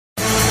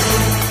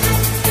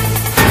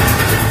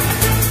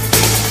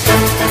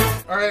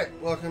Alright,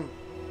 welcome,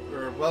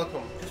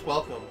 just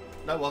welcome,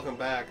 not welcome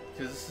back,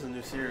 because this is a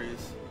new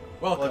series.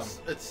 Welcome.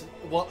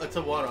 Well, it's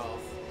a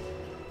one-off,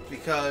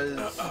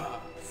 because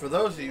for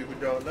those of you who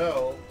don't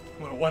know,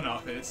 What a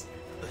one-off is.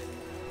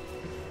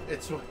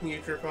 it's when you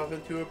jerk off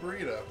into a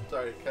burrito.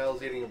 Sorry,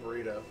 Kyle's eating a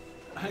burrito.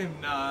 I am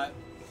not.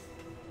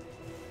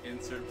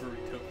 Insert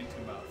burrito into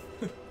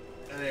mouth.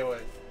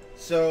 Anyway,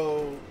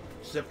 so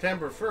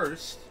September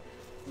 1st,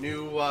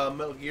 new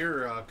Metal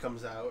Gear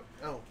comes out.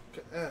 Oh,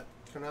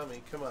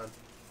 Konami, come on.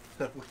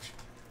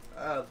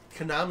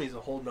 Konami's a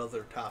whole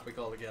nother topic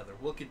altogether.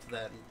 We'll get to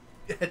that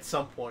at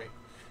some point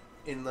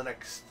in the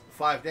next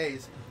 5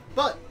 days.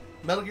 But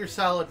Metal Gear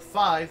Solid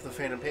 5, The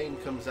Phantom Pain,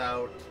 comes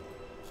out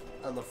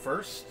on the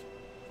 1st.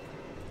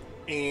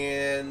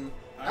 And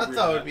I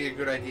thought it would be a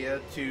good idea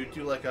to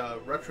do like a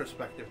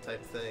retrospective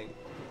type thing.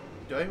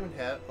 Do I even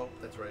have... Oh,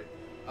 that's right.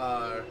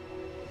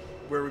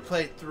 Where we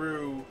played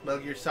through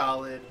Metal Gear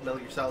Solid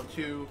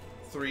 2,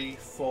 3,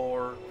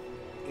 4,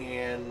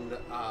 and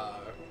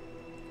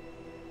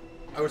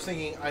I was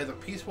thinking either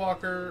Peace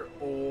Walker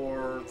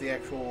or the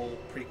actual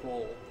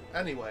prequel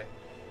anyway.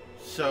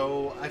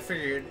 So I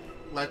figured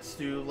let's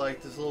do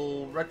like this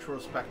little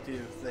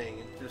retrospective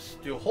thing and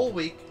just do a whole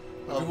week.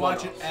 If you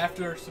watch it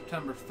after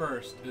September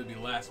 1st, it would be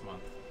last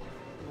month.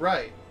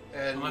 Right.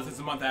 And unless it's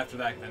a month after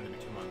that, then it would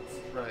be 2 months.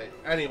 Right.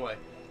 Anyway,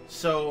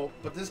 so,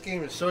 but this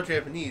game is so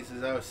Japanese,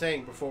 as I was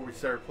saying before we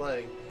started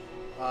playing.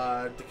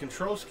 The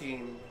control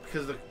scheme,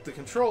 because the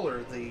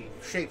controller, the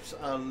shapes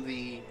on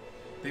the...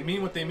 They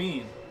mean what they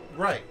mean.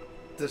 Right.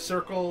 The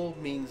circle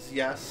means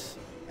yes,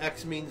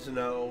 X means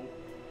no,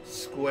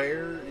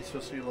 square is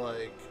supposed to be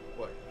like,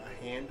 what, a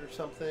hand or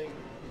something?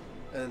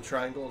 And then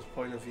triangle is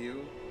point of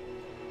view.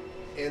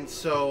 And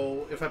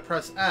so, if I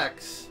press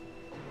X,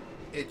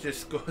 it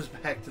just goes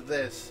back to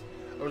this.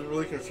 I was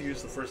really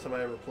confused the first time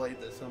I ever played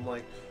this. I'm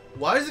like,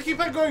 why does it keep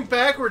on going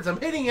backwards? I'm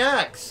hitting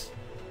X!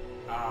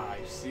 Ah,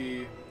 you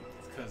see,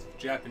 it's because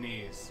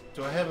Japanese.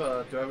 Do I have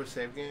a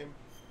save game?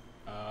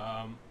 Do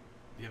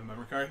you have a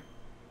memory card?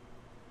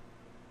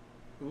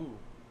 Ooh.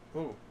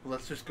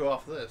 Let's just go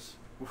off this.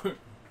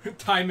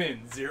 Time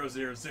in 000.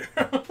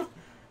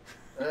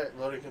 Alright,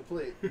 loading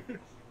complete.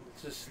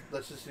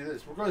 Let's just do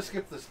this. We're going to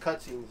skip this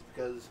cutscenes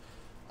because,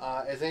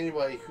 as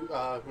anybody who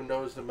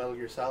knows the Metal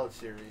Gear Solid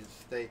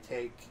series, they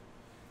take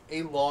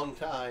a long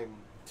time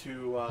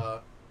to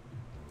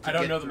I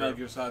don't know the Metal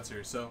Gear Solid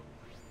series, so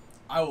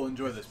I will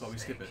enjoy this, but we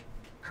skip it.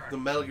 The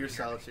Metal Gear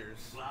Solid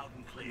series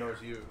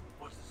knows you.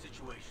 What's the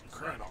situation,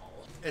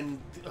 Colonel? And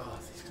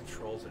these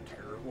controls are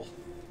terrible.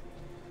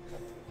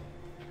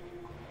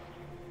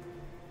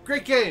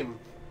 Great game,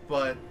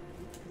 but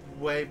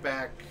way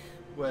back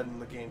when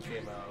the game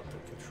came out, the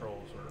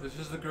controls were... This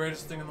is the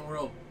greatest thing in the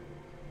world.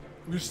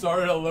 We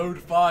started a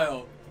load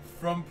file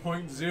from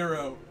point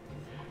 0.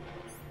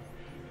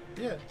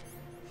 Yeah.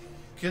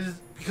 Because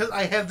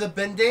I have the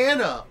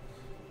bandana.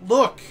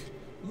 Look,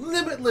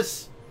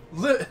 limitless,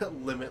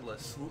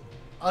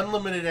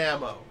 unlimited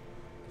ammo.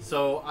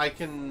 So I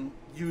can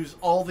use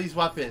all these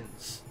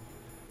weapons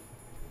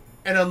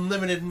an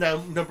unlimited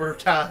number of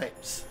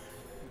times.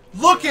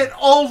 Look at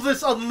all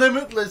this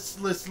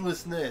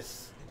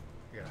unlimitlessness.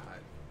 I gotta hide.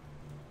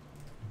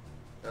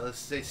 Now let's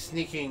say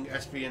sneaking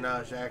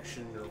espionage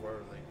action or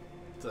whatever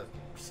the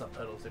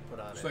subtitles they put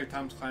on It's it. like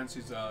Tom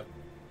Clancy's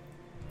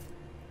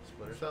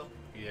Splinter Cell?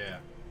 yeah.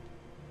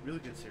 Really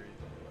good series,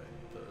 by the way.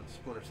 The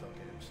Splinter Cell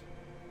games.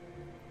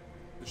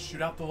 Just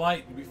shoot out the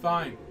light, you'll be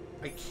fine.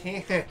 I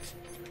can't.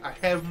 I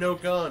have no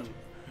gun.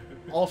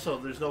 Also,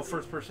 there's no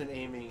first-person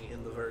aiming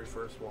in the very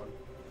first one.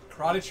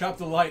 Karate chop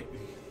the light.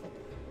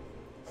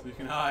 So you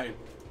can hide.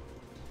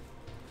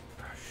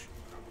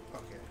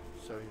 Okay,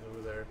 so he's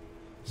over there.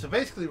 So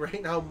basically,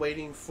 right now I'm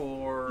waiting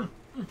for...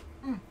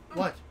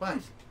 What?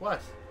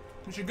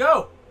 You should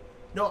go.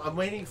 No, I'm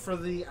waiting for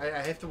the...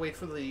 I have to wait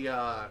for the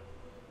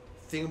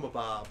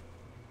thingamabob.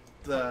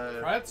 The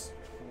Credits?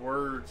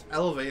 words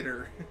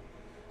elevator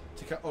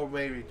to come. Oh,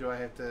 maybe do I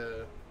have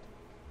to?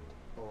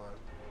 Hold on.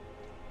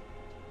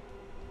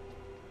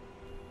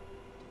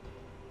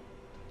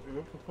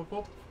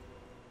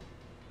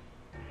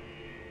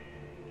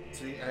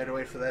 See, I had to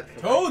wait for that to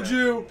come Told back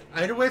you. I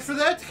had to wait for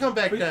that to come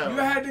back But down. you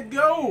had to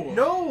go.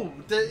 No,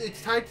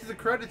 it's tied to the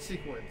credit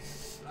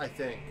sequence. I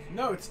think.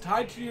 No, it's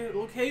tied to your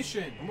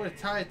location. I'm gonna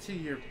tie it to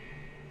your.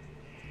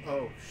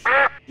 Oh.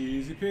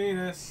 Easy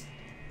penis.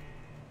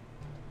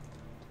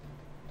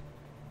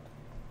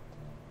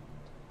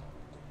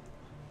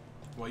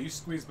 Well, you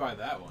squeezed by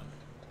that one.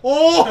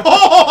 Oh!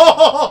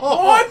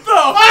 What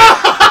the?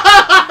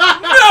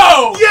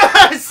 No!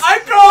 Yes! I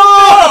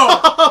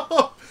called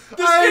no!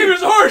 This game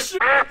is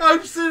horseshit!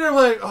 I'm sitting there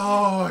like,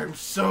 oh, I'm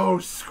so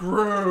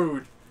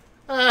screwed.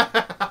 There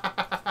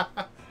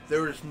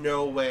was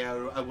no way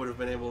I would have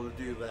been able to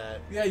do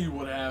that. Yeah, you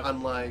would have.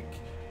 Unlike,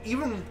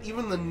 even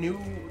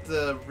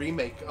the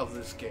remake of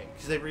this game,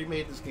 because they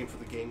remade this game for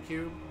the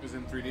GameCube. It was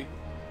in 3D.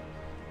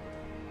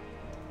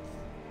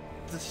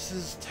 This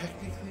is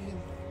technically...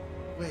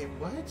 Wait,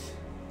 what?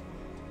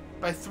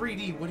 By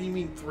 3D, what do you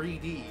mean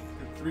 3D? In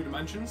 3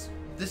 dimensions?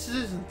 This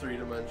is in 3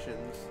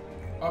 dimensions.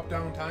 Up,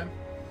 down, time.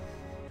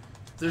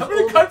 There's How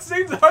many only-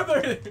 cutscenes are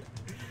there?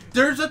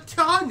 There's a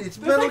ton. It's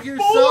There's Metal like Gear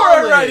 4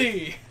 Solid.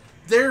 already. And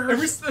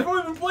There's we've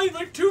only been playing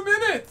like 2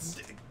 minutes.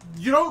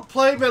 you don't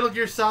play Metal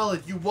Gear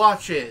Solid. You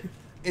watch it,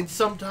 and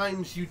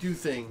sometimes you do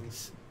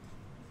things.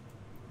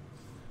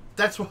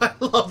 That's why I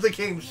love the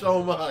game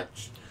so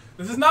much.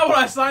 This is not what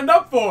I signed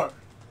up for. To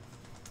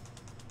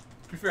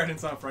be fair, I didn't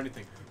sign up for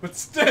anything. But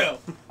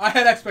still, I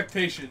had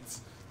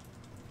expectations.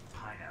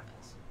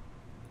 Pineapples.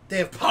 They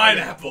have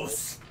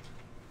Pineapples.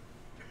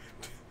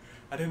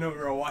 I didn't know we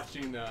were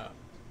watching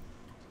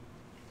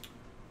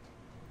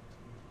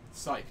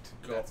Psyched.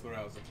 That's what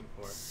I was looking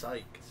for.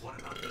 Psyched. What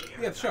about the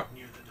Yeah, the show.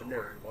 near the I've door?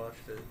 never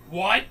watched it.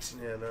 What?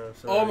 Yeah, no.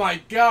 Sorry. Oh my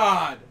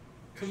god!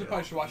 Something I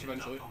probably should watch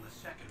eventually. On the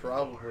second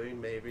Probably,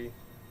 maybe.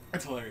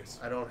 It's hilarious.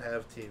 I don't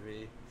have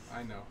TV.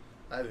 I know.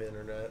 I have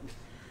internet.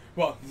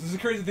 Well, this is the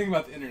crazy thing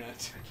about the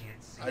internet. I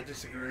can't see. I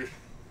disagree.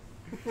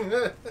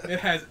 It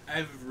has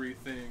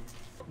everything.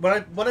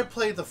 When I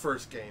play the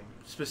first game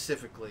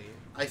specifically,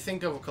 I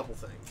think of a couple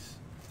things.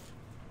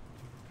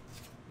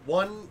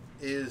 One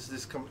is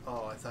this.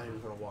 Oh, I thought he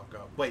was gonna walk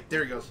up. Wait,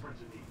 there he goes.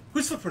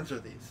 Whose footprints are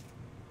these?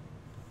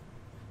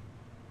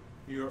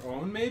 Your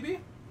own,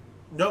 maybe?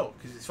 No,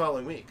 because he's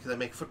following me. Because I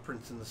make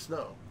footprints in the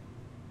snow.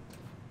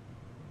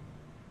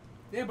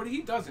 Yeah, but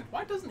he doesn't.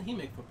 Why doesn't he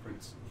make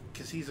footprints?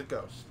 Because he's a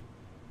ghost.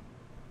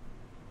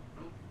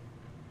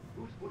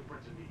 Whose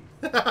footprints are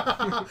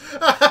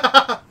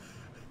these?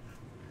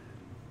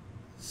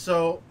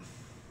 So,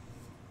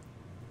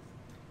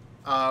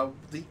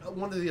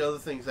 one of the other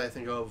things I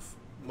think of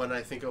when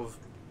I think of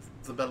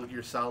the Metal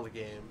Gear Solid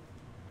game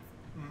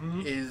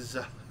Mm-hmm.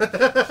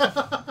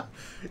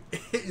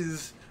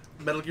 is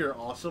Metal Gear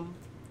Awesome.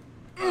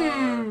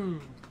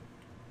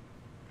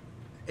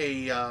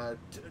 A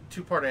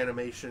 2-part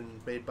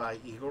animation made by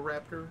Eagle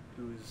Raptor,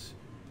 who's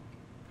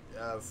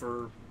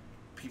for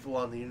people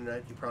on the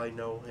internet, you probably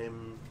know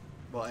him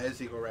well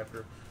as Eagle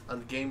Raptor on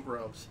the Game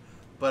Grumps.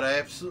 But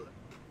I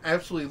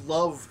absolutely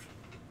loved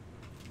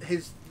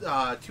his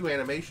 2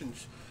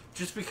 animations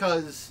just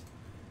because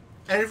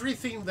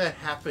everything that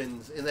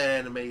happens in that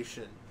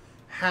animation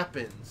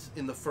happens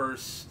in the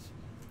first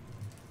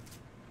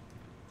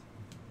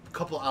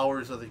couple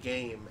hours of the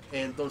game,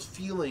 and those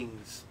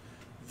feelings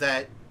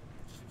that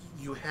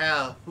you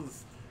have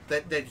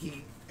that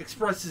he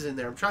expresses in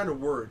there. I'm trying to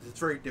words. It's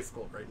very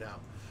difficult right now.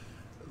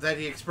 That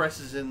he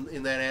expresses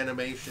in that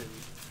animation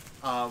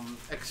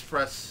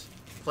express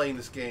playing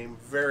this game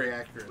very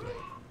accurately.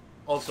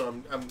 Also,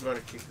 I'm going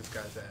to kick this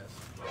guy's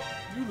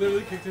ass. You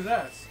literally kicked his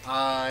ass.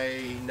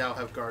 I now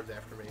have guards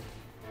after me.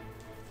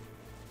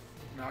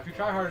 Now, if you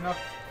try hard enough,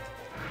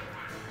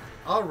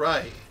 All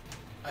right.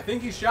 I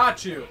think he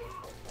shot you.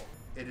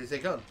 It is a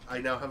gun. I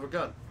now have a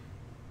gun.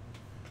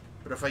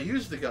 But if I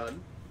use the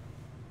gun,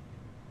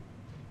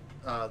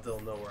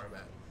 they'll know where I'm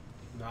at.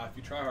 Nah, if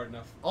you try hard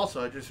enough.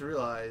 Also, I just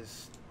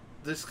realized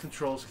this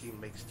control scheme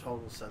makes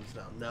total sense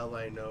now. Now that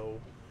I know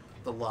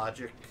the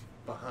logic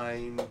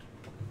behind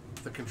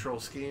the control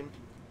scheme.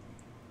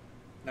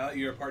 Now that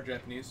you're part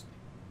Japanese.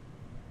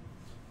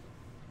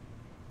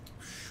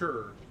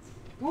 Sure.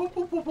 Whoop,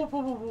 whoop, whoop, whoop,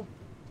 whoop, whoop.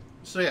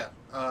 So yeah,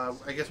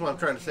 I guess what I'm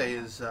trying to say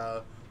is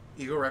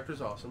Eagle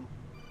Raptor's awesome.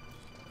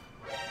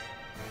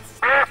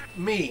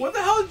 Me. What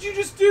the hell did you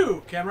just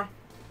do, camera?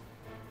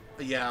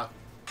 Yeah.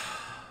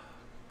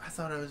 I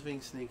thought I was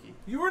being sneaky.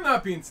 You were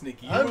not being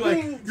sneaky. You I'm were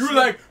like, being you were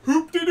like,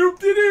 hoop de doop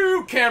de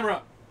doo,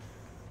 camera.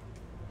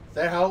 Is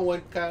that how it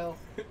went, Kyle?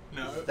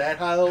 No. Is that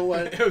how it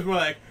went? It was more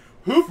like,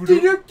 Hoop de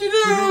doop de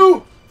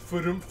doo!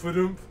 Foodum,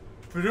 foodum,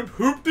 foodum,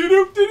 hoop de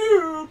doop de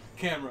doo,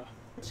 camera.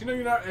 So you know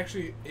you're not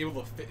actually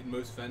able to fit in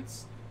most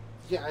vents.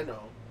 Yeah, I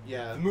know.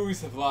 Yeah. The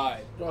movies have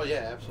lied. Oh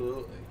yeah,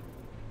 absolutely.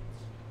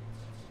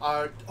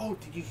 Oh,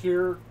 did you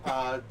hear?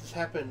 This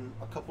happened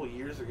a couple of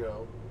years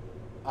ago.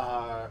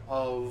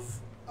 Of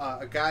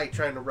a guy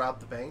trying to rob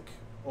the bank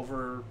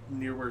over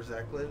near where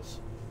Zach lives,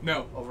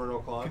 No. over in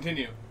Oak Lawn.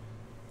 Continue.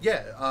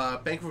 Yeah,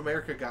 Bank of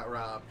America got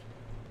robbed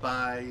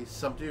by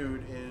some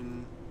dude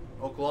in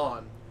Oak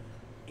Lawn,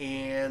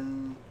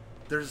 and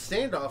there's a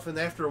standoff. And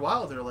after a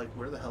while, they're like,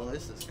 "Where the hell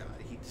is this guy?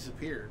 He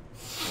disappeared."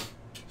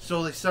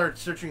 So they started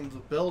searching the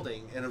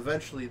building, and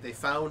eventually they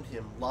found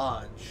him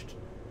lodged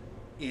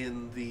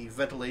in the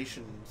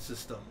ventilation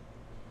system.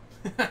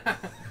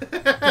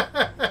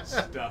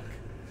 Stuck.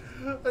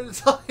 And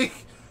it's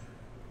like,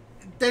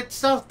 that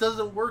stuff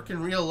doesn't work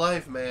in real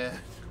life, man.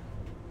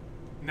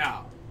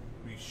 Now,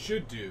 we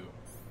should do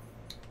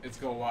is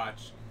go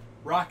watch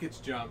Rocket's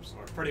Jumps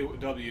or Freddie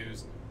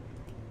W's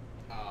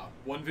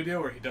one video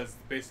where he does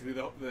basically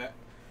the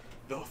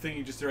whole thing.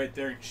 You just sit right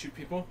there and shoot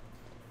people.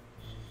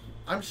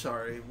 I'm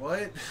sorry,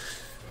 what?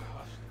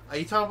 Are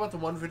you talking about the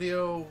one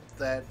video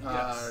that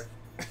Yes.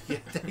 yeah,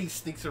 that he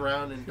sneaks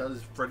around and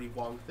does Freddie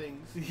Wong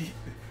things?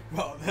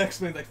 Well, that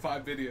explains like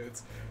 5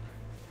 videos.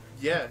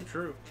 Yeah,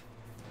 true.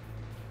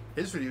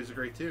 His videos are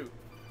great too.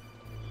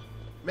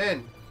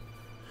 Man,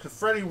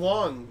 Freddie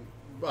Wong,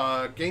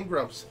 Game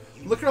Grumps.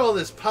 Look at all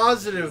this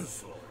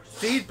positive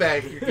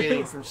feedback you're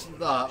getting from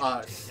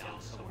us.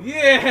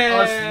 Yeah.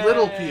 Us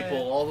little people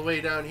all the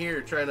way down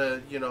here trying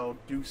to,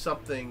 do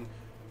something,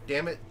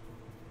 damn it,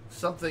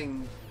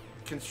 something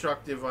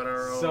constructive on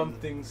our own.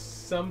 Something.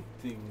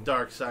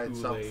 Dark side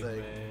Kool-Aid, something.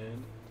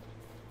 man.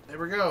 There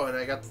we go, and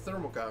I got the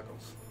thermal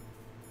goggles.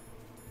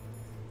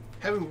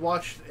 Having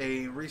watched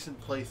a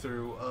recent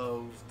playthrough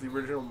of the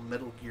original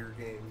Metal Gear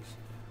games,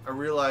 I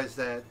realized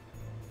that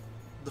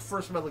the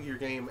first Metal Gear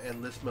game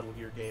and this Metal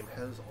Gear game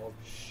has a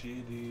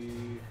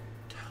Shitty.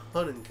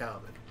 ton in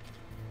common.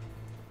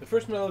 The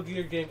first Metal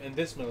Gear game and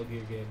this Metal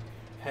Gear game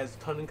has a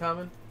ton in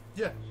common.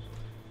 Yeah.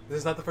 This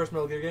is not the first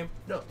Metal Gear game.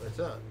 No, it's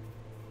not.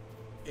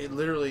 It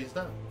literally is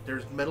not.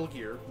 There's Metal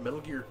Gear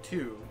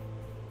 2.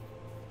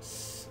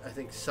 I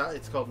think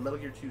it's called Metal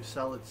Gear 2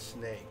 Solid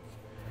Snake.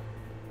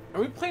 Are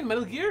we playing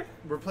Metal Gear?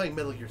 We're playing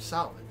Metal Gear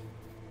Solid.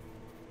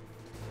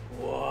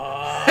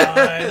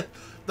 What?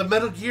 The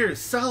Metal Gear is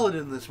solid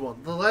in this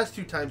one. The last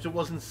two times it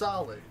wasn't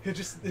solid. It's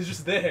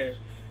just there.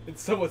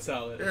 It's somewhat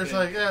solid. It's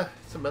okay. like,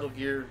 it's a Metal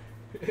Gear.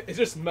 It's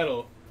just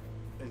metal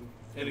And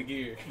and a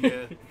gear.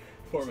 yeah,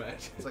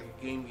 Format. it's like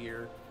a Game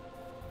Gear,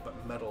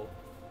 but metal.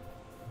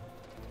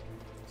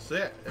 So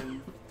yeah,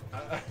 and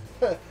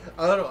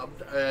I don't know.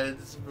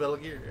 It's Metal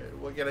Gear.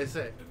 What can I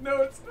say?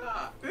 No, it's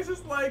not. This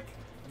is like.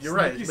 You're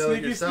right. It's Metal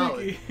Gear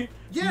Solid.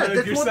 Yeah, Metal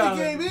that's Gear what Solid.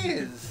 the game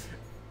is.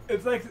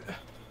 It's like.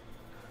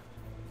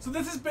 So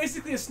this is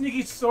basically a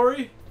sneaky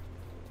story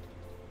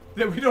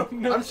that we don't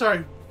know. I'm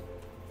sorry.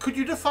 Could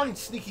you define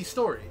sneaky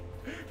story?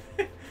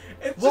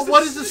 It's Well, just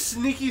what is a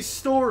sneaky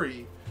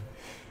story?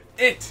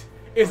 It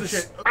is Oh, a.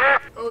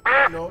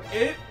 shit. No.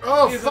 It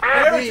Oh, is fuck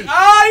a, me.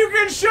 Ah, you're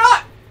getting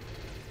shot!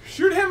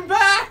 Shoot him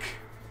back!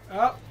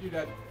 Oh, you're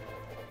dead.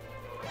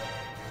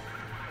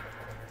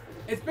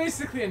 It's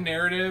basically a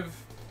narrative.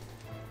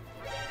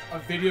 A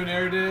video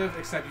narrative,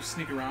 except you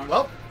sneak around.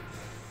 Well,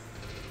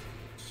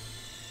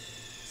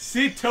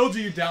 See, told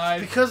you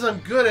died. because I'm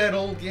good at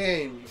old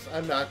games.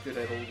 I'm not good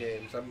at old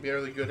games. I'm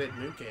barely good at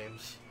new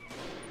games.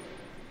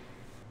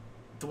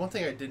 The one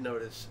thing I did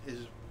notice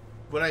is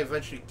when I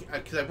eventually,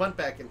 because I went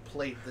back and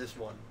played this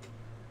one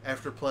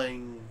after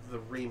playing the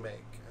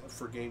remake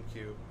for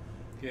GameCube,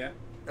 Yeah.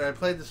 and I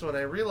played this one.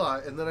 I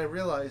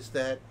realized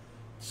that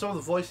some of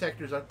the voice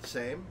actors aren't the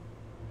same,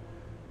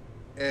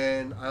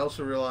 and I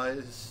also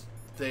realized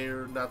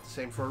they're not the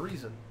same for a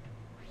reason.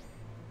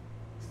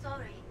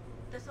 Sorry,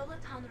 the solar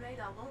town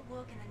radar won't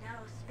work in a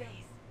narrow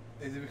space.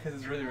 Is it because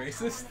it's really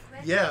racist?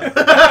 Yeah.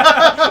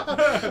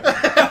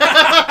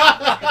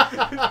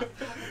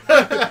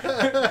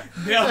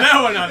 Nail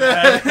that one on the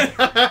head.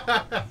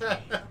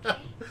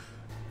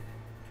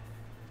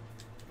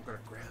 I'm gonna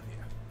grab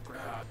you.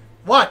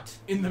 What?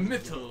 In the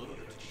middle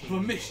of a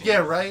mission. Yeah,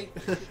 right.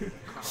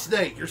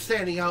 Snake, you're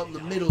standing out in the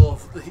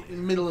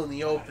middle in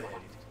the open.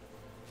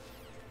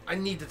 I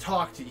need to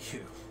talk to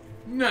you.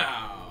 No.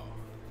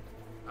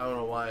 I don't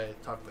know why I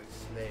talk like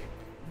Snake.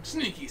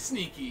 Sneaky,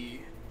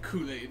 sneaky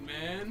Kool-Aid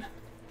Man.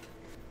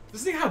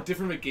 Just think how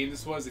different of a game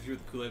this was if you were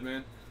the Kool-Aid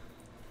Man.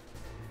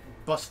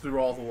 Bust through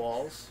all the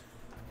walls.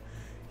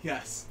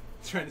 Yes.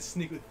 Trying to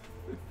sneak with...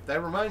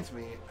 That reminds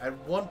me, at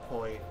one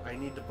point, I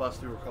need to bust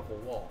through a couple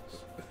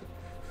walls.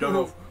 Don't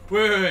know.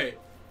 Wait.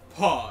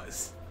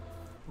 Pause.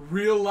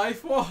 Real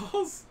life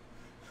walls?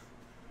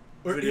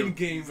 Or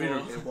in-game video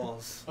walls? game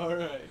walls.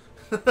 Alright.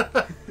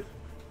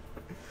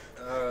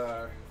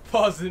 uh,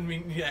 Pause didn't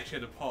mean you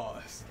actually had to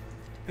pause.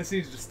 This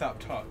needs to stop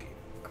talking.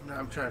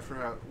 I'm trying to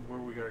figure out where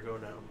we gotta go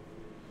now.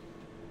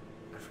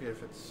 I forget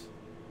if it's...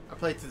 I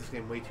played through this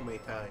game way too many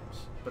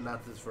times, but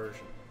not this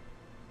version.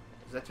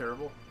 Is that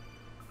terrible?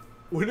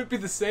 Wouldn't it be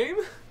the same?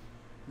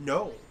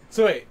 No.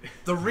 So wait,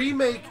 The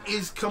remake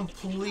is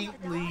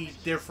completely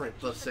different,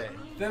 let's say.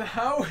 then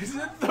how is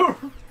it the...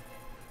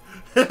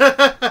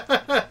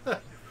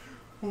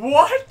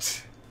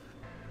 What?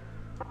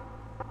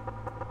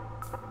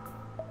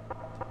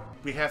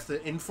 We have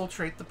to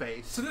infiltrate the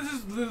base. So this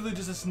is literally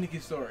just a sneaky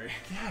story.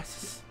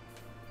 Yes.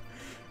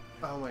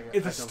 Oh my god.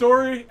 It's I a don't-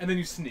 story, and then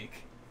you sneak.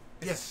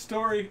 It's Yes. a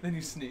story, then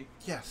you sneak.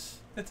 Yes.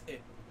 That's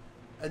it.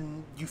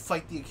 And you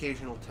fight the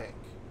occasional tank.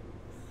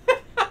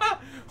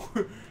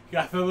 You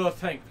gotta throw a little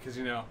tank, because,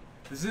 you know,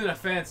 this isn't a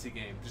fancy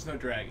game. There's no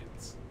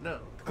dragons. No.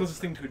 The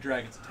closest thing to a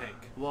dragon's a tank.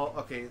 Well,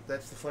 okay,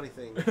 that's the funny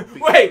thing.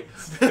 Wait!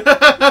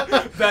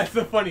 That's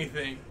the funny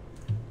thing.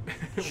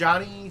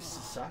 Johnny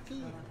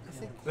Sasaki, I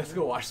think. Let's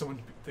go watch someone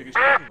take a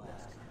shit.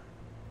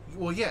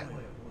 Well, yeah.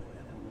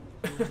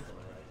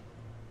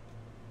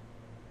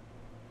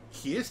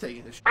 He is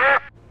taking a shit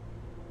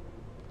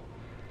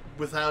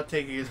without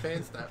taking his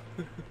pants down.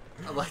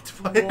 I like to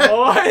play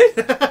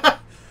What?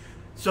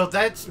 So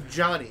that's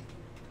Johnny.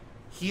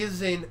 He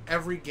is in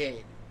every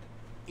game,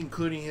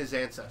 including his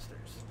ancestors.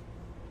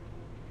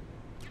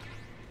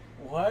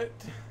 What?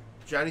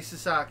 Johnny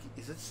Sasaki.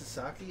 Is it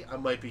Sasaki? I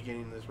might be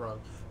getting this wrong.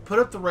 Put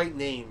up the right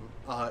name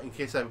in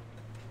case I'm.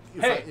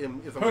 Hey,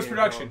 if I'm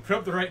post-production, put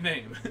up the right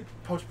name.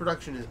 Post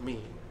production is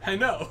me. I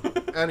know.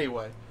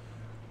 Anyway,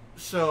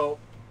 so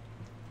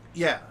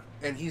yeah,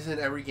 and he's in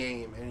every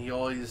game, and he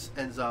always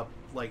ends up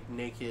like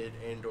naked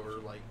and or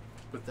like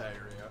with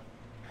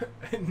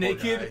diarrhea.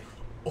 Naked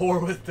or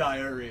with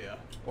diarrhea,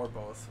 Or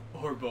both.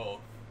 or both.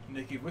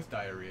 Naked with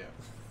diarrhea.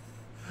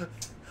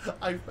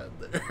 I've been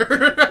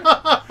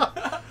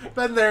there.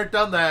 Been there,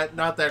 done that.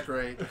 Not that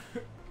great.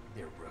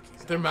 They're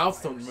rookies. Their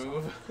mouths don't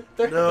move.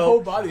 Their No.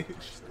 whole body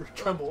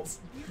trembles.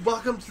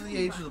 Welcome to the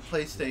age of the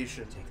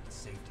PlayStation. Take the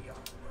safety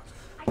off the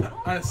rookie. I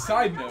don't On a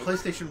side note,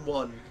 PlayStation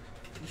 1. You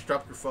just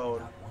dropped your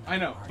phone. I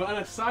know, but on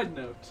a side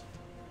note,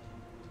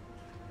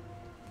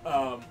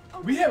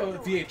 we have a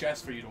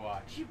VHS for you to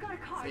watch. You've got a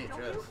car, don't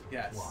VHS. you?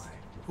 Yes. Why?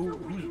 Who's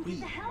we?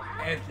 Get the hell out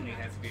of Anthony here.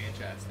 has a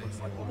VHS. They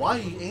say. Why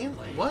and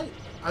what?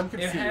 I'm It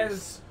confused.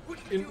 has,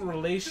 in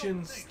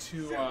relations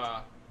to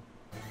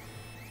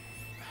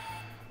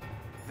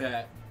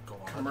that Go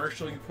on.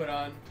 commercial you put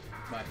on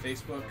my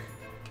Facebook.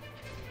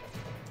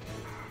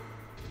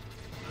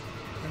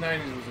 The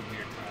 90s was a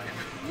weird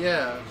time.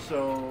 Yeah,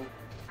 so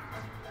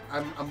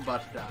I'm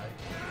about to die.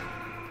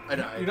 I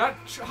died. You're not.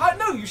 How,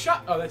 no, you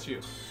shot. Oh, that's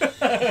you.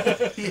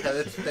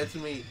 Yeah, that's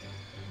me.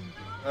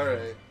 All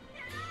right.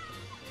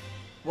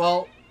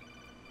 Well,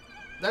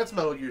 that's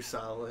Metal Gear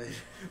Solid.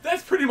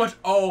 That's pretty much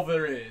all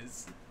there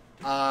is.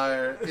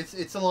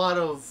 It's a lot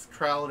of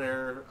trial and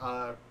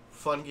error.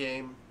 Fun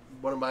game.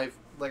 Like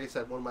I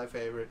said, one of my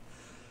favorite.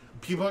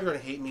 People are gonna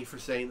hate me for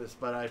saying this,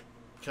 but I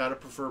kind of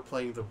prefer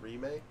playing the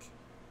remake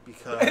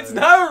because It's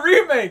not a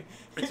remake.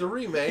 It's a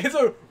remake. It's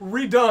a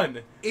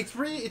redone. It's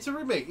a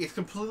remake. It's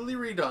completely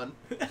redone.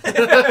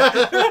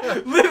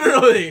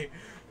 Literally.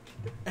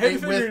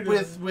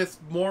 with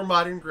more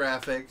modern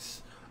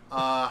graphics.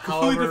 Completely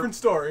However, different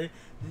story.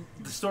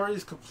 the story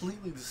is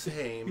completely the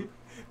same.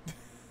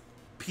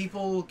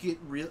 People get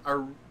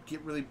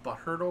really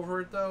butthurt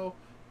over it though,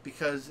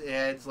 because it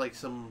adds like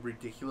some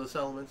ridiculous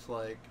elements,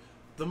 like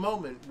the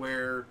moment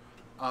where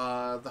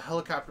the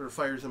helicopter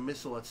fires a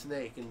missile at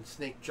Snake, and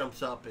Snake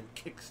jumps up and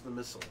kicks the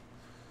missile.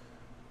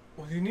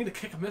 Well, you need to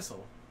kick a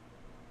missile.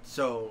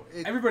 So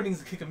Everybody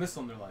needs to kick a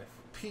missile in their life.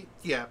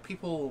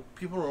 people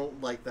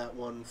don't like that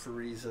one for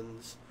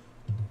reasons.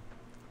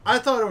 I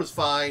thought it was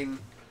fine.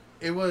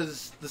 It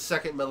was the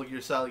second Metal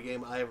Gear Solid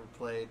game I ever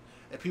played,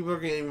 and people are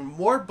getting even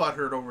more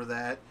butthurt over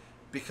that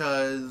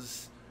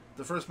because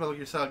the first Metal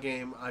Gear Solid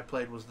game I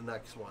played was the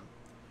next one,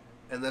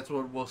 and that's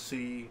what we'll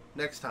see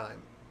next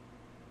time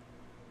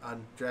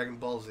on Dragon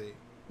Ball Z.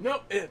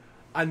 No,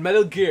 on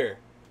Metal Gear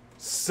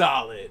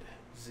Solid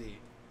Z.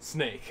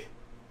 Snake.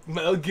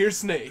 Metal Gear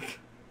Snake.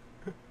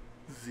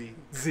 Z.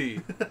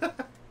 Z.